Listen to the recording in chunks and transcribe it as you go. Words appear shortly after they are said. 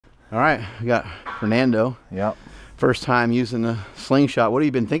All right, we got Fernando. Yep. First time using the slingshot. What have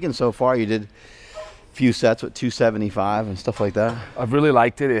you been thinking so far? You did a few sets with 275 and stuff like that. I've really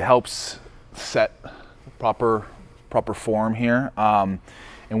liked it. It helps set proper form here. And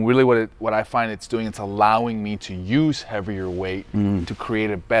really what I find it's doing, it's allowing me to use heavier weight to create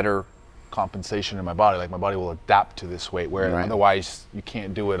a better compensation in my body. Like my body will adapt to this weight, where otherwise you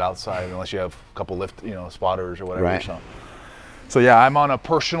can't do it outside unless you have a couple lift, spotters or whatever. Right. So yeah, I'm on a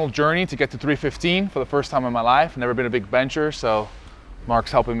personal journey to get to 315 for the first time in my life. Never been a big bencher, so Mark's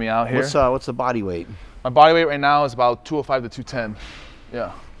helping me out here. What's the body weight? My body weight right now is about 205 to 210.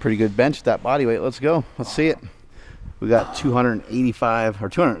 Yeah. Pretty good bench, that body weight. Let's go. Let's see it. We got 285 or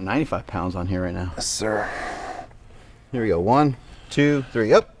 295 pounds on here right now. Yes, sir. Here we go. 1, 2,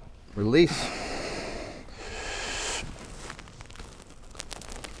 3. Up. Release.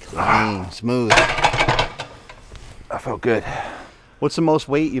 Clean, smooth. That felt good. What's the most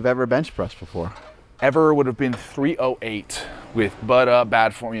weight you've ever bench pressed before? Ever would have been 308 with butt up,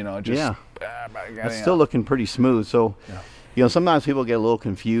 bad form, just. Yeah. It's still looking pretty smooth. So, sometimes people get a little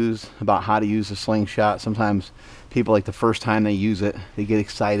confused about how to use a slingshot. Sometimes people, like the first time they use it, they get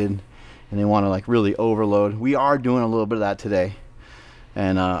excited and they want to like really overload. We are doing a little bit of that today.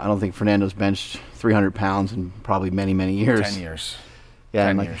 And I don't think Fernando's benched 300 pounds in probably many, many years. 10 years. Yeah,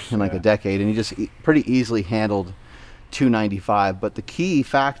 10 in like a decade. And he just pretty easily handled 295. But the key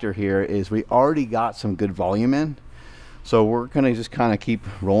factor here is we already got some good volume in. So we're going to just kind of keep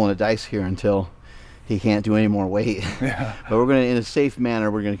rolling the dice here until he can't do any more weight. Yeah. But we're going to, in a safe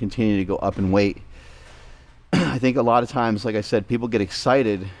manner, we're going to continue to go up in weight. I think a lot of times, like I said, people get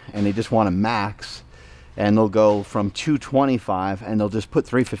excited and they just want to max. And they'll go from 225 and they'll just put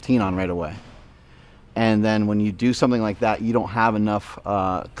 315 on right away. And then when you do something like that, you don't have enough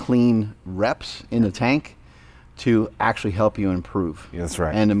clean reps in the tank to actually help you improve. Yeah, that's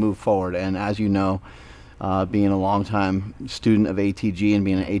right. And to move forward. And as you know, being a longtime student of ATG and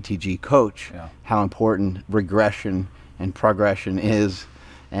being an ATG coach, how important regression and progression is,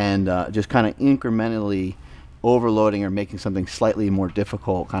 and just kind of incrementally overloading or making something slightly more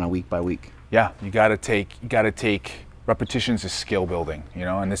difficult kind of week by week. Yeah, you gotta take repetitions is skill building,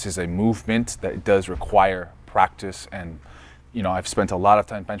 and this is a movement that does require practice. And I've spent a lot of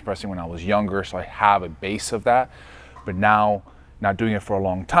time bench pressing when I was younger, so I have a base of that. But now, not doing it for a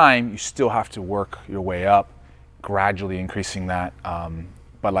long time, you still have to work your way up, gradually increasing that.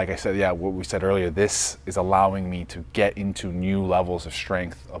 But like I said, what we said earlier, this is allowing me to get into new levels of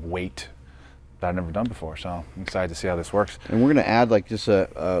strength, of weight that I've never done before. So I'm excited to see how this works. And we're gonna add like just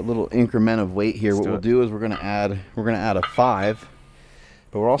a little increment of weight here. What we'll do is we're gonna add a 5,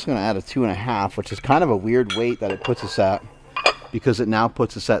 but we're also gonna add a 2.5, which is kind of a weird weight that it puts us at, because it now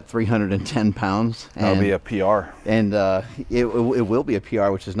puts us at 310 pounds. That'll be a PR. And it will be a PR,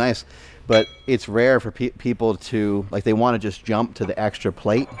 which is nice. But it's rare for people to, like, they want to just jump to the extra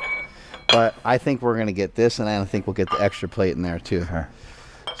plate. But I think we're going to get this, and I think we'll get the extra plate in there too. Okay.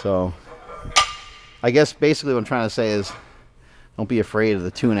 So I guess basically what I'm trying to say is, don't be afraid of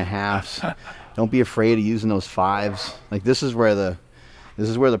the 2.5s. Don't be afraid of using those 5s. Like, this is where the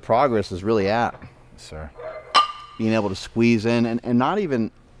progress is really at. Yes, sir. Being able to squeeze in and not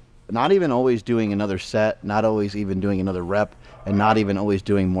even always doing another set, not always even doing another rep, and not even always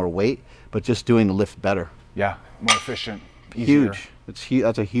doing more weight, but just doing the lift better. Yeah, more efficient, easier. Huge.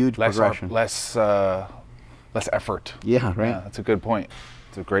 That's a huge progression. Less effort. Yeah, right. Yeah, that's a good point.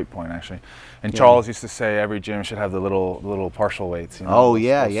 It's a great point, actually. And Charles used to say every gym should have the little partial weights. Oh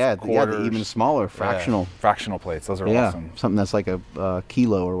yeah, the even smaller fractional plates. Those are awesome. Something that's like a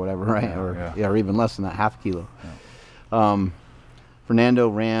kilo or whatever, right? Or even less than that, half kilo. Yeah. Fernando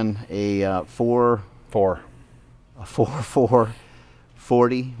ran a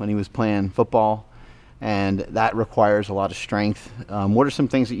 4.40 when he was playing football, and that requires a lot of strength. What are some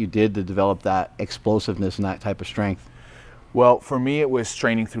things that you did to develop that explosiveness and that type of strength? Well, for me, it was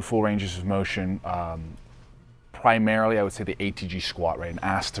training through full ranges of motion. Primarily, I would say the ATG squat, right? An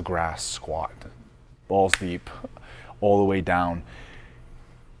ass to grass squat, balls deep, all the way down.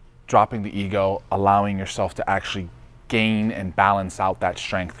 Dropping the ego, allowing yourself to actually gain and balance out that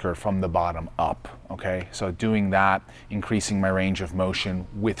strength curve from the bottom up, okay? So doing that, increasing my range of motion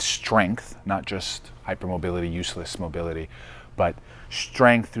with strength, not just hypermobility, useless mobility, but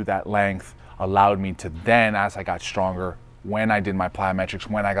strength through that length allowed me to then, as I got stronger, when I did my plyometrics,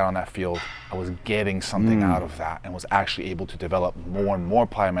 when I got on that field, I was getting something out of that and was actually able to develop more and more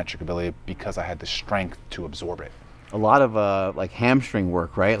plyometric ability because I had the strength to absorb it. A lot of like hamstring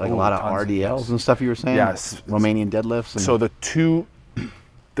work, right? Like a lot of RDLs and stuff you were saying? Yes. Romanian deadlifts? So the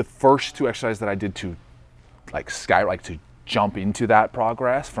first two exercises that I did to to jump into that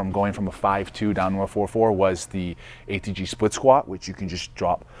progress from going from a 5.2 down to a 4.4 was the ATG split squat, which you can just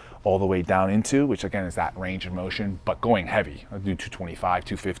drop all the way down into, which again is that range of motion, but going heavy. I'll do 225,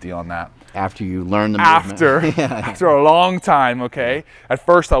 250 on that. After you learn the movement. After a long time, okay? At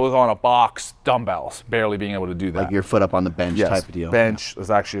first I was on a box, dumbbells, barely being able to do that. Like your foot up on the bench type of deal. Bench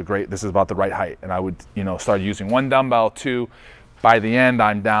was actually this is about the right height. And I would, start using one dumbbell, two. By the end,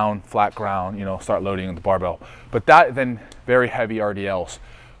 I'm down, flat ground, start loading the barbell. But that then very heavy RDLs,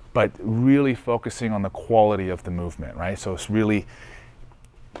 but really focusing on the quality of the movement, right? So it's really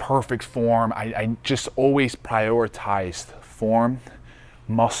perfect form. I just always prioritized form,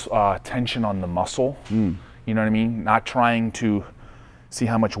 tension on the muscle. You know what I mean? Not trying to see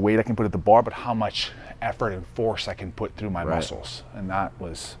how much weight I can put at the bar, but how much effort and force I can put through my muscles. And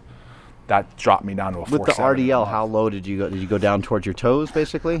that dropped me down to a 4.7. With the RDL, how low did you go? Did you go down towards your toes,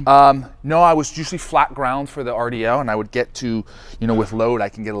 basically? No, I was usually flat ground for the RDL, and I would get to, with load, I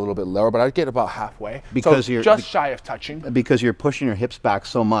can get a little bit lower, but I'd get about halfway. Because you're just shy of touching. Because you're pushing your hips back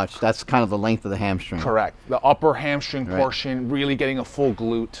so much. That's kind of the length of the hamstring. Correct. The upper hamstring portion, really getting a full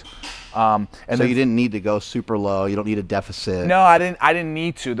glute. And so you didn't need to go super low. You don't need a deficit. No, I didn't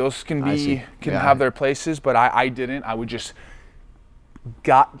need to. Those can have their places, but I didn't. I would just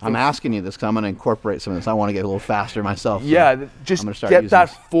I'm asking you this because I'm going to incorporate some of this. I want to get a little faster myself. So yeah, just get that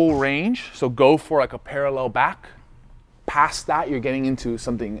full range. So go for like a parallel back. Past that, you're getting into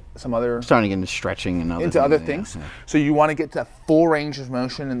some other. Starting to get into stretching and other things. Yeah. So you want to get to that full range of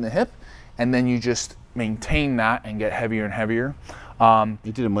motion in the hip, and then you just maintain that and get heavier and heavier. You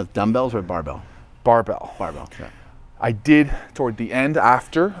did them with dumbbells or barbell? Barbell. Barbell. Yeah. I did toward the end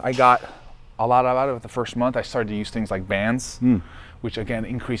after I got a lot out of it. The first month, I started to use things like bands. Which again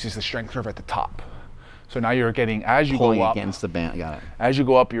increases the strength curve at the top. So now you're getting, as you pulling go up, against the band. Got it. As you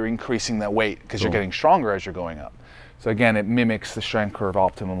go up, you're increasing that weight because you're getting stronger as you're going up. So again, it mimics the strength curve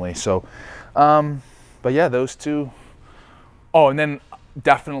optimally. So, but yeah, those two. Oh, and then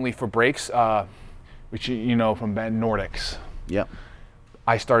definitely for breaks, which from Nordics. Yep.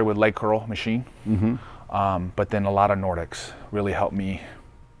 I started with leg curl machine, but then a lot of Nordics really helped me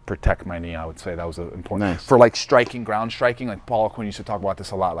protect my knee. I would say that was important. Nice. For like ground striking, like Paul Quinn used to talk about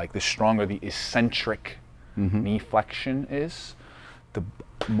this a lot, like the stronger the eccentric knee flexion is, the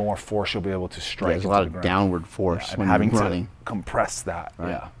more force you'll be able to strike. There's a lot of downward force when having you're running. To compress that.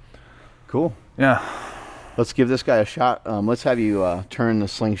 Right. Yeah. Cool. Yeah. Let's give this guy a shot. Let's have you turn the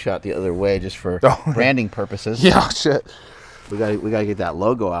slingshot the other way just for branding purposes. Yeah, shit. We gotta get that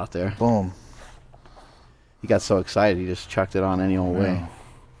logo out there. Boom. He got so excited he just chucked it on any old way.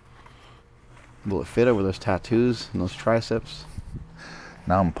 Will it fit over those tattoos and those triceps?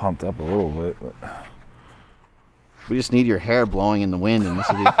 Now I'm pumped up a little bit. But we just need your hair blowing in the wind and this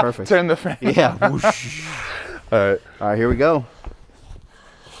will be perfect. Turn the fan. Yeah. Whoosh. All right, here we go.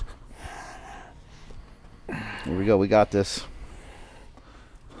 Here we go. We got this.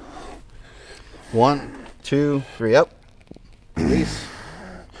 1, 2, 3, up. Release.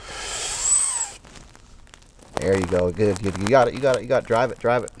 There you go. Good. You got it. You got it. Drive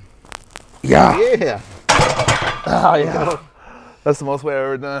it. Yeah. Yeah. Oh, yeah. That's the most way I've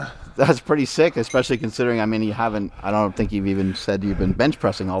ever done. That's pretty sick, especially considering, I don't think you've even said you've been bench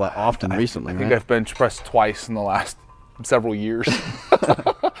pressing all that often recently, I think I've bench pressed twice in the last several years.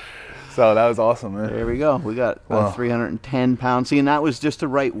 So that was awesome, man. There we go. We got 310 pounds. See, and that was just the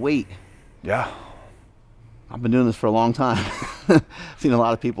right weight. Yeah. I've been doing this for a long time. I've seen a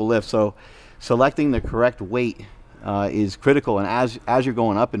lot of people lift. So selecting the correct weight is critical, and as you're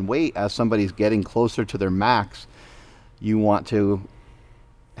going up in weight, as somebody's getting closer to their max, you want to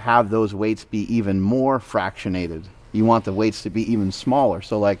have those weights be even more fractionated. You want the weights to be even smaller.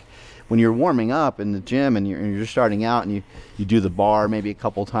 So like when you're warming up in the gym and you're just starting out and you do the bar maybe a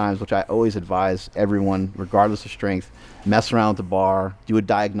couple times, which I always advise everyone regardless of strength, mess around with the bar, do a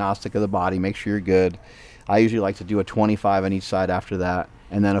diagnostic of the body, make sure you're good. I usually like to do a 25 on each side after that,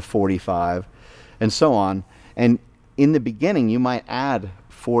 and then a 45 and so on. And in the beginning, you might add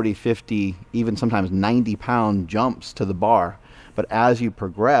 40, 50, even sometimes 90-pound jumps to the bar. But as you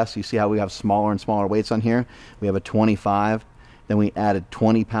progress, you see how we have smaller and smaller weights on here. We have a 25, then we added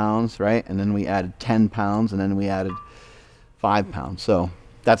 20 pounds, right? And then we added 10 pounds, and then we added 5 pounds. So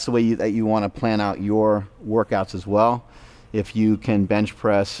that's the way that you want to plan out your workouts as well. If you can bench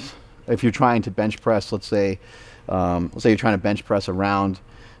press, if you're trying to bench press, let's say you're trying to bench press around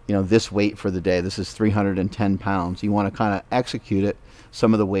this weight for the day, this is 310 pounds. You want to kind of execute it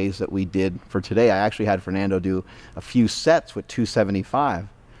some of the ways that we did for today. I actually had Fernando do a few sets with 275.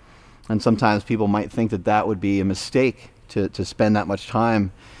 And sometimes people might think that that would be a mistake to spend that much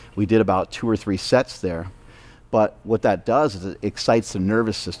time. We did about 2 or 3 sets there. But what that does is it excites the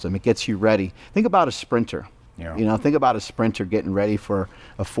nervous system. It gets you ready. Think about a sprinter. Yeah. You know, think about a sprinter getting ready for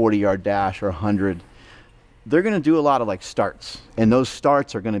a 40-yard dash or 100. They're going to do a lot of like starts, and those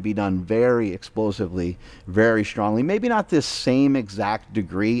starts are going to be done very explosively, very strongly. Maybe not this same exact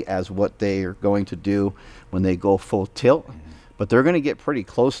degree as what they are going to do when they go full tilt, but they're going to get pretty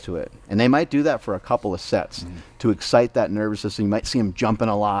close to it. And they might do that for a couple of sets to excite that nervous system. You might see them jumping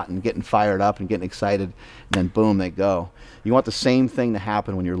a lot and getting fired up and getting excited, and then boom, they go. You want the same thing to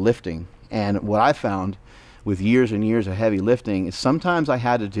happen when you're lifting. And what I found with years and years of heavy lifting is sometimes I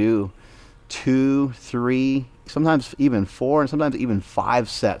had to do 2, 3, sometimes even 4, and sometimes even 5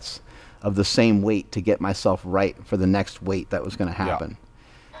 sets of the same weight to get myself right for the next weight that was going to happen.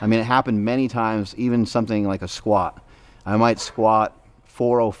 Yeah. I mean, it happened many times, even something like a squat. I might squat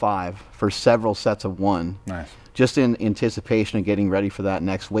 405 for several sets of 1. Nice. Just in anticipation of getting ready for that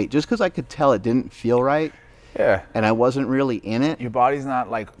next weight, just because I could tell it didn't feel right. Yeah. And I wasn't really in it. Your body's not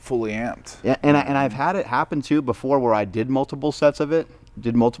like fully amped. Yeah, and I've had it happen too before where I did multiple sets of it,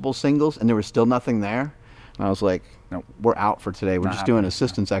 did multiple singles, and there was still nothing there. And I was like, nope, we're out for today. We're just doing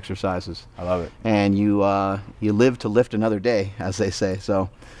assistance exercises. I love it. And you live to lift another day, as they say. So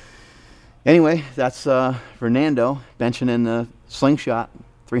anyway, that's Fernando benching in the slingshot.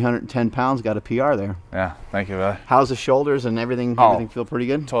 310 pounds, got a PR there. Yeah, thank you, brother. How's the shoulders and everything? Everything feel pretty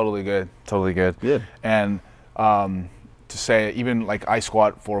good? Totally good. Totally good. Good. And to say, even like I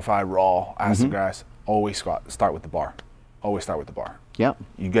squat 4 or 5 raw, ass to grass, always start with the bar. Always start with the bar. Yep.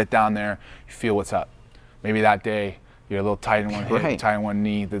 You get down there, you feel what's up. Maybe that day you're a little tight in one hip, tight in one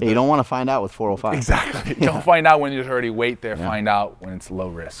knee. You don't want to find out with 405. Exactly. Don't find out when there's already weight there. Find out when it's low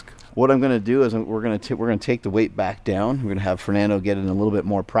risk. What I'm going to do is we're going to take the weight back down. We're going to have Fernando get in a little bit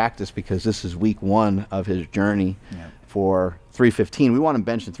more practice because this is week 1 of his journey for 315. We want him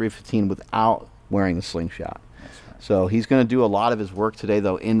benching 315 without wearing the slingshot. Right. So he's going to do a lot of his work today,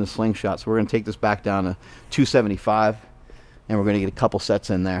 though, in the slingshot. So we're going to take this back down to 275, and we're going to get a couple sets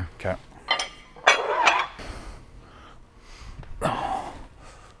in there. Okay. All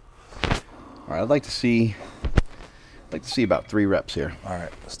right, I'd like to see about 3 reps here. All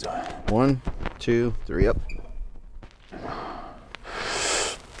right, let's do it. 1, 2, 3, up.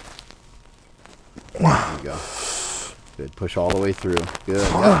 There you go. Good, push all the way through. Good,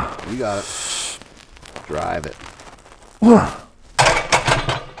 yeah, you got it. Drive it.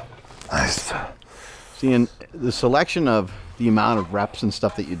 Nice. Seeing the selection of the amount of reps and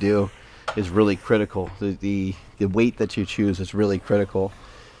stuff that you do is really critical. The weight that you choose is really critical.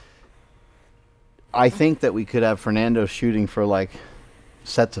 I think that we could have Fernando shooting for like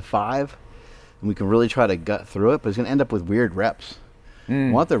sets of 5, and we can really try to gut through it, but he's going to end up with weird reps. We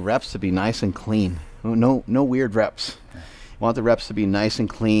want the reps to be nice and clean. No weird reps. We want the reps to be nice and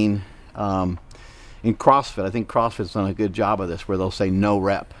clean. In CrossFit, I think CrossFit's done a good job of this, where they'll say no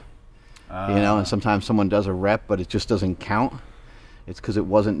rep. You know, and sometimes someone does a rep, but it just doesn't count. It's because it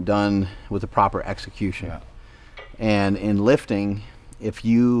wasn't done with the proper execution. Yeah. And in lifting,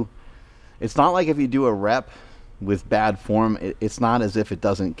 it's not like if you do a rep with bad form, it's not as if it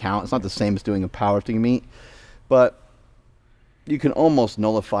doesn't count. It's not the same as doing a powerlifting meet, but you can almost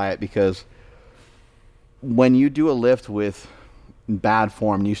nullify it, because when you do a lift with bad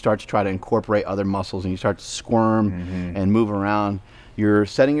form and you start to try to incorporate other muscles and you start to squirm and move around, you're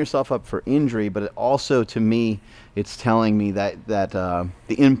setting yourself up for injury. But it also, to me, it's telling me that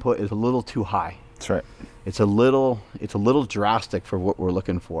the input is a little too high. That's right. It's a little drastic for what we're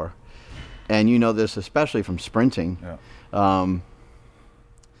looking for. And you know this, especially from sprinting. Yeah.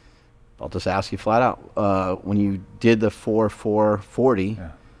 I'll just ask you flat out, when you did the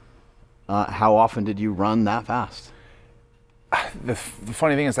 4.40, how often did you run that fast? The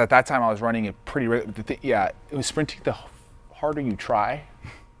funny thing is, at that time I was running it pretty. It was sprinting. The harder you try,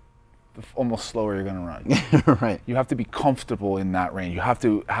 the almost slower you're going to run. Right. You have to be comfortable in that range. You have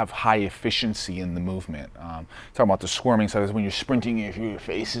to have high efficiency in the movement. Talking about the squirming side is when you're sprinting, your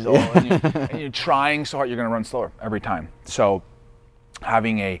face is all, and you're trying so hard, you're going to run slower every time. So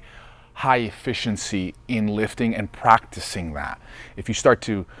having a high efficiency in lifting and practicing that. If you start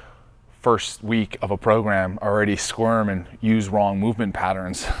to, first week of a program, already squirm and use wrong movement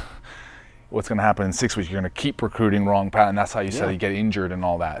patterns, what's going to happen in 6 weeks? You're going to keep recruiting wrong pattern. That's how you said you get injured and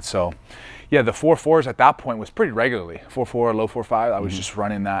all that. So yeah, the 4.4s at that point was pretty regularly. 4.4, low 4.5, I was just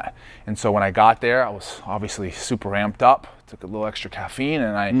running that. And so when I got there, I was obviously super amped up, took a little extra caffeine,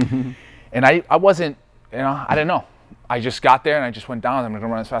 and I wasn't, I didn't know. I just got there and I just went down. I'm going to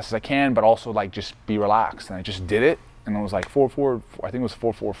run as fast as I can, but also like just be relaxed. And I just did it. And it was like 4.4, I think it was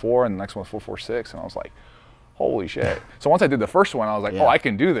 4.44, and the next one was 4.46. And I was like, holy shit. So once I did the first one, I was like, oh, I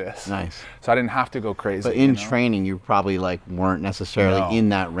can do this. Nice. So I didn't have to go crazy. But in training, you probably like weren't necessarily in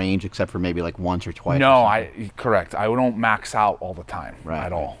that range, except for maybe like once or twice. No, correct. I don't max out all the time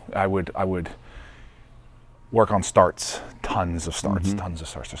at all. I would work on starts, tons of starts,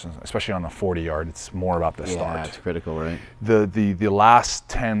 especially on the 40-yard. It's more about the start. Yeah, it's critical, right? The last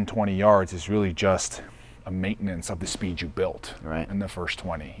 10, 20 yards is really just a maintenance of the speed you built in the first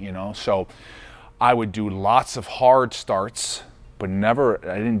 20, you know? So I would do lots of hard starts, but I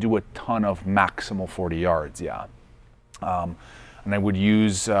didn't do a ton of maximal 40 yards, and I would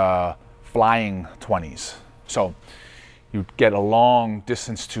use flying 20s. So you get a long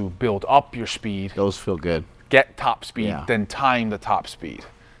distance to build up your speed. Those feel good. Get top speed, then time the top speed.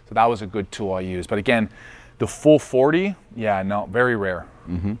 So that was a good tool I used. But again, the full 40, no, very rare.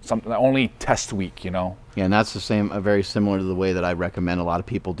 Something only test week, you know. Yeah, and that's the same, very similar to the way that I recommend a lot of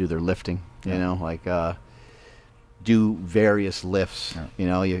people do their lifting. You know, like do various lifts. You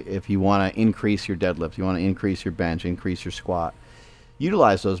know, if you want to increase your deadlift, you want to increase your bench, increase your squat,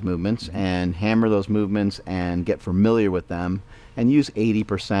 utilize those movements and hammer those movements and get familiar with them and use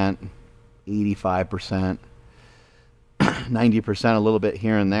 80%, 85%. 90% a little bit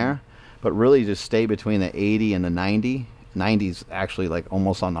here and there, but really just stay between the 80 and the 90. 90 is actually like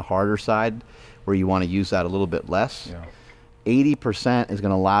almost on the harder side where you want to use that a little bit less. 80% is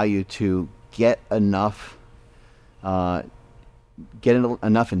going to allow you to get enough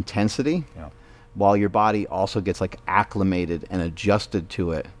intensity while your body also gets like acclimated and adjusted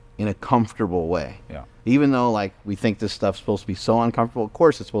to it in a comfortable way. Even though like we think this stuff's supposed to be so uncomfortable, of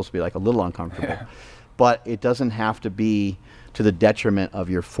course it's supposed to be like a little uncomfortable. But it doesn't have to be to the detriment of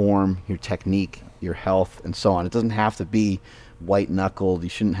your form, your technique, your health, and so on. It doesn't have to be white-knuckled. You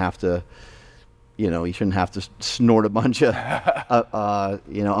shouldn't have to, you shouldn't have to snort a bunch of,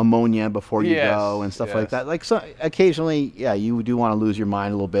 ammonia before you go and stuff like that. Like so, occasionally, you do want to lose your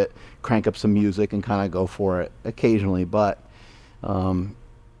mind a little bit, crank up some music and kind of go for it occasionally. But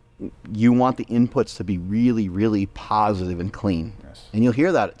you want the inputs to be really, really positive and clean. And you'll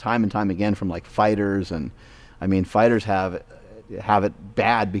hear that time and time again from like fighters. And I mean, fighters have it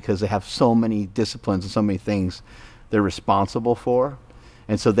bad because they have so many disciplines and so many things they're responsible for.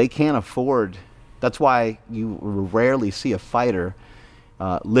 And so they can't afford, that's why you rarely see a fighter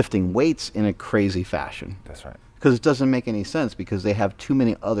lifting weights in a crazy fashion. That's right. Because it doesn't make any sense because they have too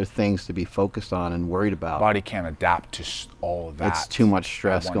many other things to be focused on and worried about. Body can't adapt to all of that. It's too much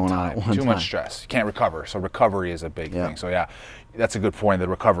stress going on at one time. Too much stress. You can't recover. So recovery is a big thing. So yeah, that's a good point. The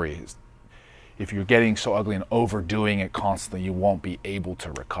recovery is, if you're getting so ugly and overdoing it constantly, you won't be able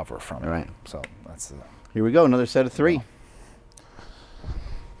to recover from it. Right. So that's the... Here we go. Another set of 3.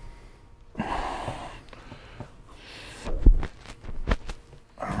 All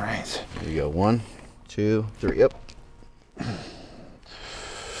right. Here you go. 1, 2, 3. Yep.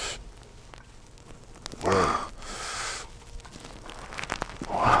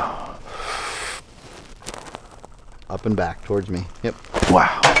 Up and back towards me. Yep.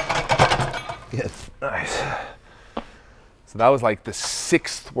 Wow. Good. Nice. So that was like the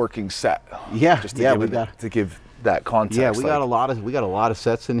 6th working set. Yeah. Just to give that context. Yeah, we got a lot of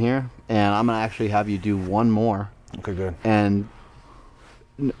sets in here, and I'm gonna actually have you do one more. Okay, good. And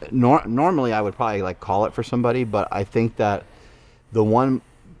normally I would probably like call it for somebody, but I think that the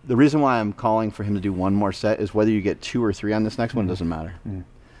reason why I'm calling for him to do one more set is whether you get 2 or 3 on this next one doesn't matter.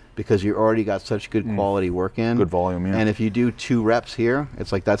 Because you already got such good quality work in. Good volume, yeah. And if you do 2 reps here,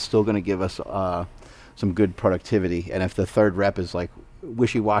 it's like that's still going to give us some good productivity. And if the 3rd rep is like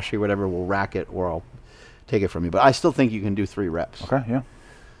wishy-washy or whatever, we'll rack it or I'll take it from you. But I still think you can do 3 reps. Okay,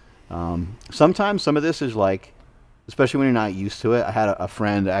 yeah. Sometimes some of this is like, especially when you're not used to it. I had a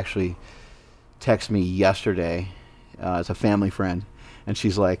friend actually text me yesterday. It's a family friend. And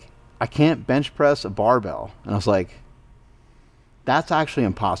she's like, I can't bench press a barbell. And I was like, that's actually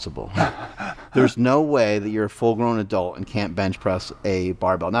impossible. There's no way that you're a full-grown adult and can't bench press a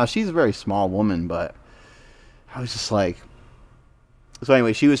barbell. Now, she's a very small woman, but I was just like... So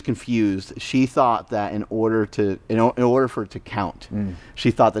anyway, she was confused. She thought that in order for it to count, she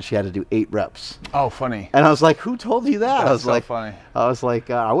thought that she had to do 8 reps. Oh, funny. And I was like, who told you that? That's so funny. I was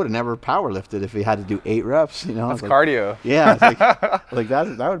like, I would have never power lifted if he had to do 8 reps. You know, that's cardio. Yeah, it's like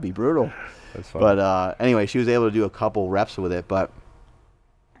that would be brutal. That's funny. But anyway, she was able to do a couple reps with it. But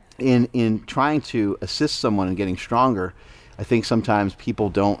in trying to assist someone in getting stronger, I think sometimes people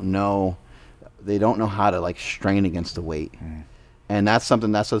don't know how to like strain against the weight. And that's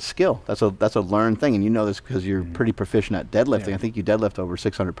something, that's a skill. That's a learned thing. And you know this because you're pretty proficient at deadlifting. Yeah. I think you deadlift over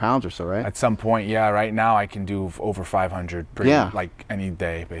 600 pounds or so, right? At some point, yeah. Right now, I can do over 500 like any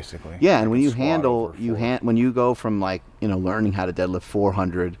day, basically. Yeah, and when you handle, when you go from like, you know, learning how to deadlift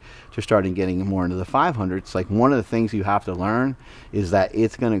 400 to starting getting more into the 500, it's like one of the things you have to learn is that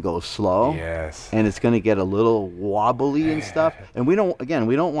it's going to go slow. Yes. And it's going to get a little wobbly and stuff. And we don't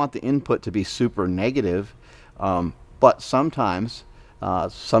want the input to be super negative. But sometimes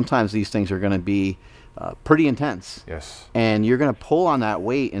these things are going to be pretty intense. Yes. And you're going to pull on that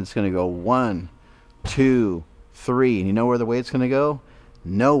weight, and it's going to go 1, 2, 3. And you know where the weight's going to go?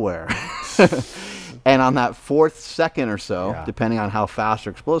 Nowhere. And on that 4th second or so, depending on how fast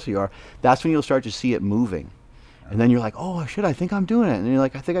or explosive you are, that's when you'll start to see it moving. And then you're like, oh, shit, I think I'm doing it. And you're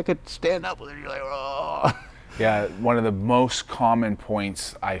like, I think I could stand up with it. And you're like, oh. Yeah, one of the most common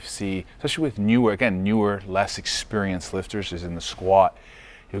points I see, especially with newer, less experienced lifters, is in the squat.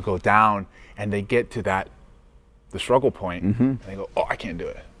 You'll go down and they get to the struggle point, and they go, oh, I can't do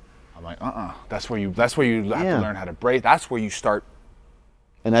it. I'm like, That's where you have to learn how to brace. That's where you start.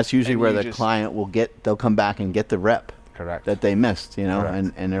 And that's usually where the client they'll come back and get the rep. Correct. That they missed, you know,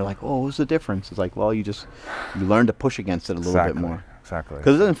 and they're like, oh, what's the difference? It's like, well, you learn to push against it a little bit more. Exactly.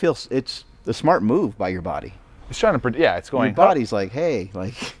 Because it doesn't feel, it's a smart move by your body. It's trying to, it's going. Your body's like, hey,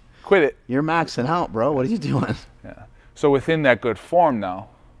 like, quit it. You're maxing out, bro. What are you doing? Yeah. So within that good form, though,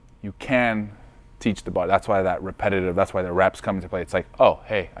 you can teach the body. That's why that's why the reps come into play. It's like, oh,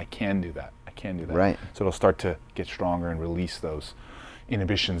 hey, I can do that. I can do that. Right. So it'll start to get stronger and release those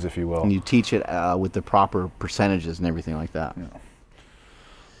inhibitions, if you will. And you teach it with the proper percentages and everything like that. Yeah.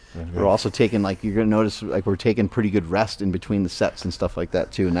 We're also taking, like, you're going to notice, like, we're taking pretty good rest in between the sets and stuff like that,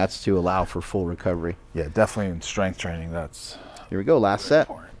 too. And that's to allow for full recovery. Yeah, definitely in strength training, that's... Here we go, last set.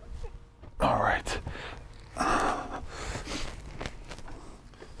 Important. All right.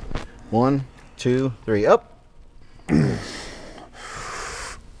 1, 2, 3, up.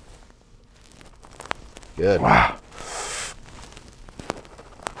 Good. Wow.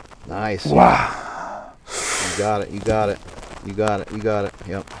 Nice. Wow. You got it, you got it. You got it, you got it.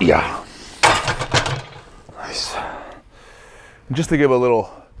 Yep. Yeah. Nice. And just to give a little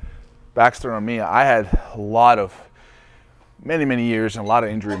backstory on me, I had many years and a lot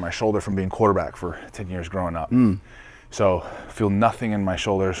of injury in my shoulder from being quarterback for 10 years growing up. So feel nothing in my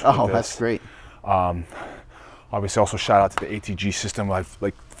shoulders. Oh, that's great. Obviously also shout out to the ATG system. I've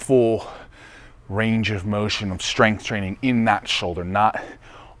like full range of motion of strength training in that shoulder, not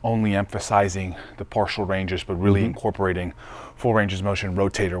only emphasizing the partial ranges, but really incorporating full ranges of motion,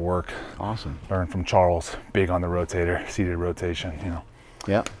 rotator work. Awesome. Learn from Charles, big on the rotator, seated rotation, you know.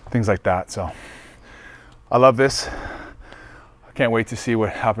 Yeah. Things like that. So I love this. I can't wait to see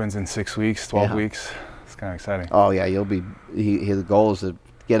what happens in 6 weeks, 12 weeks. It's kind of exciting. Oh yeah, you'll be. His goal is to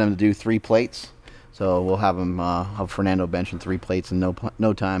get him to do 3 plates. So we'll have him have Fernando benching 3 plates in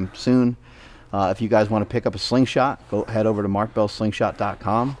no time soon. If you guys want to pick up a slingshot, go head over to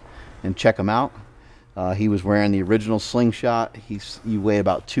marksmellybell.com and check him out. He was wearing the original slingshot. You weigh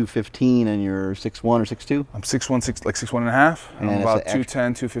about 215 and you're 6'1" or 6'2"? I'm 6'1", like 6'1" and a half. And I'm about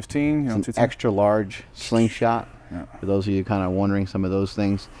 210, 215. You know, it's an extra large slingshot. Yeah. For those of you kind of wondering some of those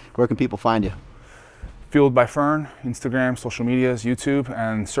things, where can people find you? Fueled by Fern, Instagram, social medias, YouTube,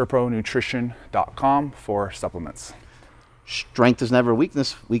 and serponutrition.com for supplements. Strength is never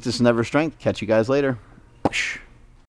weakness. Weakness is never strength. Catch you guys later.